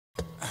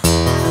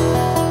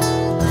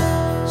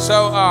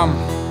So,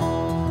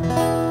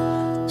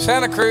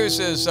 Santa Cruz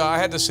is, I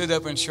had to suit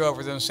up and show up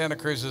with them. Santa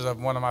Cruz is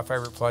one of my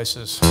favorite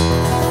places.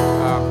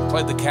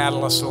 Played the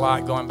Catalyst a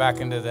lot going back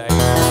into the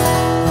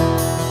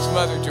 80s. Some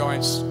other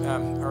joints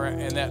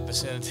in that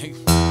vicinity.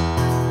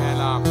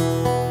 And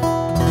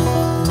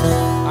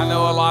I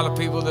know a lot of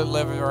people that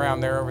live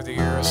around there over the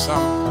years.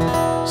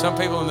 Some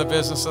people in the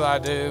business that I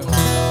do.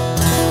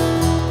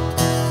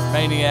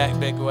 Maniac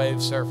big wave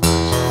surfers.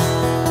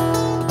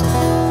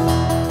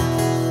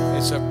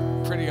 It's a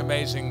pretty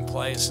amazing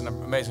place and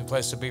an amazing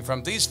place to be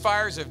from. These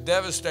fires have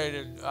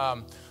devastated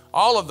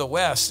all of the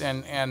West,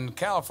 and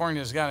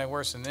California's gotten it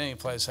worse than any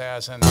place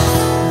has. And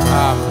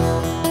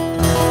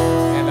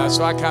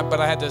so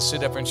but I had to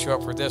sit up and show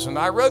up for this one.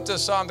 I wrote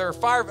this song.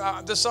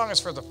 This song is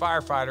for the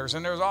firefighters,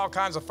 and there's all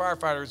kinds of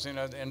firefighters,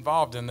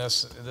 involved in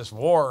this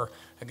war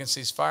against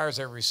these fires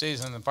every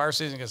season. The fire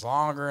season gets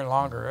longer and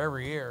longer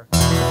every year.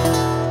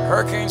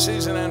 Hurricane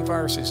season and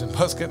fire season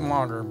both getting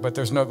longer, but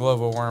there's no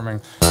global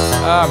warming.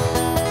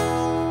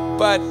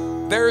 But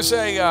there's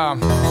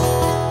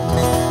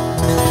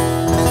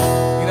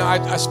I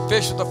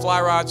fish with the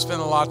fly rod,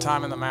 spend a lot of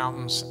time in the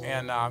mountains,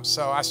 and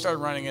so I started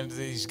running into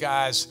these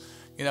guys,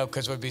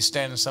 because we'd be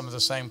staying in some of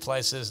the same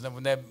places.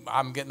 And then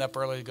I'm getting up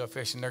early to go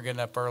fishing, they're getting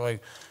up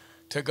early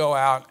to go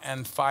out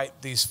and fight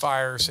these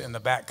fires in the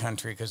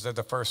backcountry because they're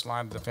the first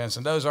line of defense.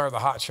 And those are the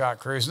hot shot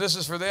crews. This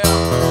is for them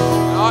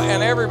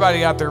and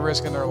everybody out there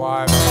risking their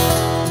lives.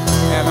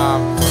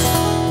 And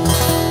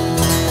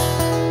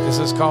this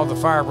is called the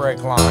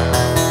Firebreak line.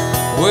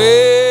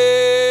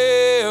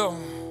 Well,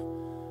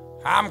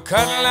 I'm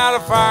cutting out a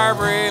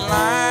Firebreak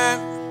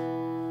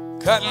line,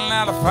 cutting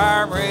out a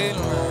Firebreak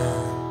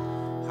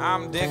line.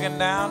 I'm digging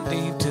down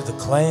deep to the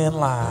clay and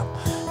lime,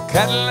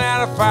 cutting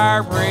out a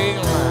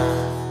Firebreak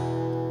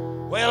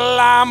line. Well,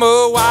 I'm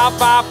a wild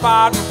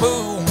firefighting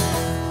fool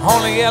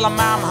on the Yellow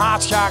Mountain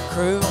hotshot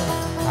crew.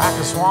 I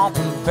can swamp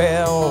and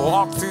fell,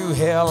 walk through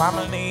hell. I'm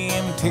an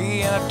EMT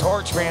and a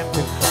torch man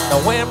too. The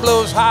wind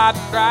blows hot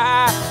and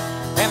dry,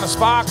 and the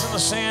sparks and the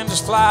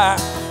cinders fly.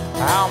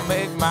 I'll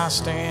make my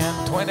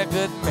stand, 20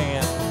 good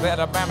men,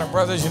 better band of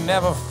brothers you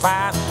never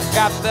find.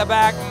 Got their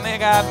back and they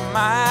got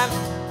mine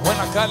when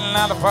I'm cutting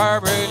out a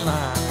Firebreak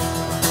line.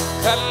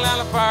 Cutting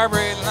out a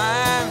Firebreak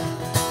line,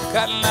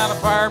 cutting out a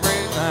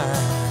Firebreak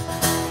line.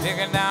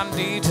 Digging down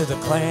deep to the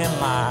clay and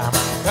lime,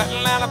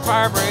 cutting out a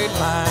Firebreak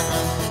line.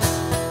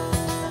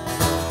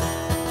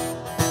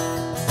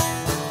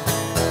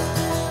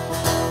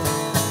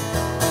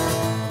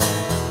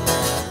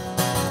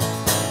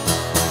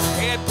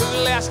 Ed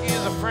Pulaski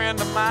is a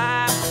friend of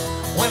mine.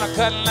 When I'm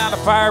cutting out a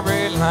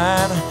Firebreak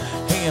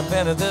line, he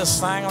invented this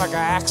thing like an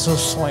axle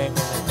swing.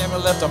 Never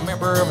left a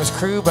member of his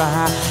crew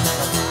behind.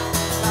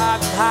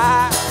 Riding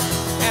high,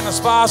 and the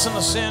sparks and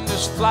the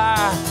cinders fly.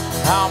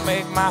 I'll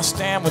make my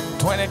stand with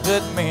 20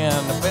 good men,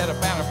 a better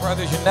band of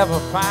brothers you never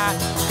find.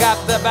 Got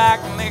their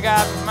back and they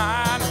got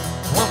mine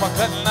when we're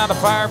cutting out a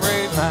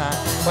Firebreak line.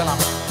 Well, I'm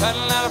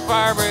cutting out a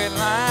Firebreak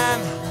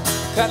line,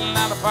 cutting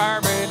out a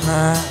Firebreak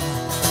line.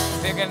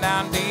 Digging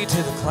down deep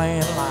to the clay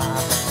and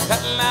lime,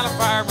 cutting out a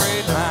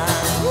Firebreak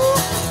line. Woo!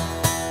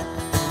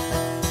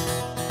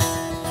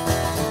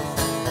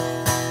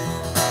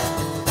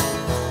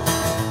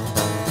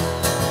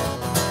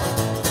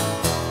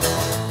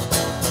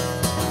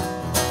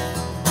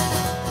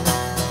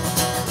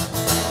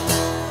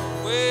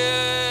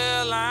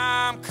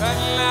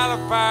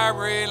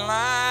 Firebreak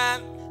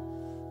line,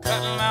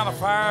 cutting out a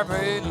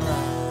Firebreak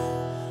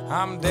line.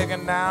 I'm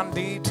digging down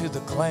deep to the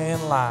clay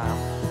and lime,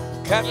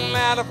 cutting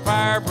out a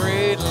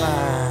Firebreak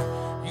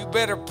line. You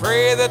better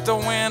pray that the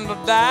wind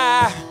will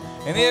die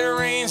and it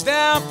rains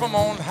down from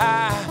on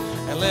high.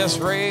 And let's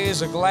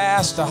raise a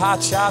glass to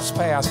hot shots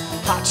past,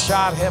 hot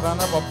shot heaven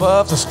up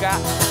above the sky.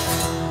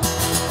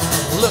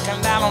 Looking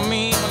down on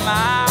me when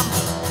I'm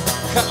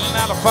cutting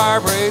out a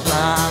Firebreak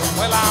line.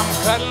 Well,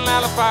 I'm cutting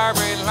out a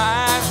Firebreak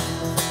line,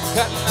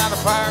 cutting out a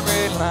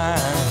Firebreak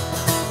line.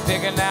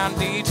 Digging down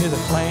deep to the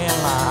clay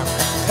and lime,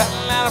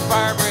 cutting out a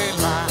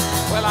Firebreak line.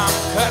 Well, I'm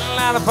cutting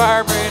out a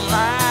Firebreak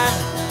line,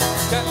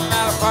 cutting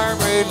out a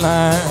Firebreak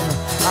line.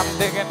 I'm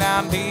digging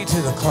down deep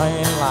to the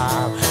clay and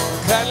lime,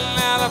 cutting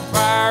out a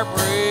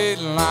Firebreak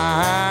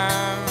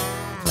line.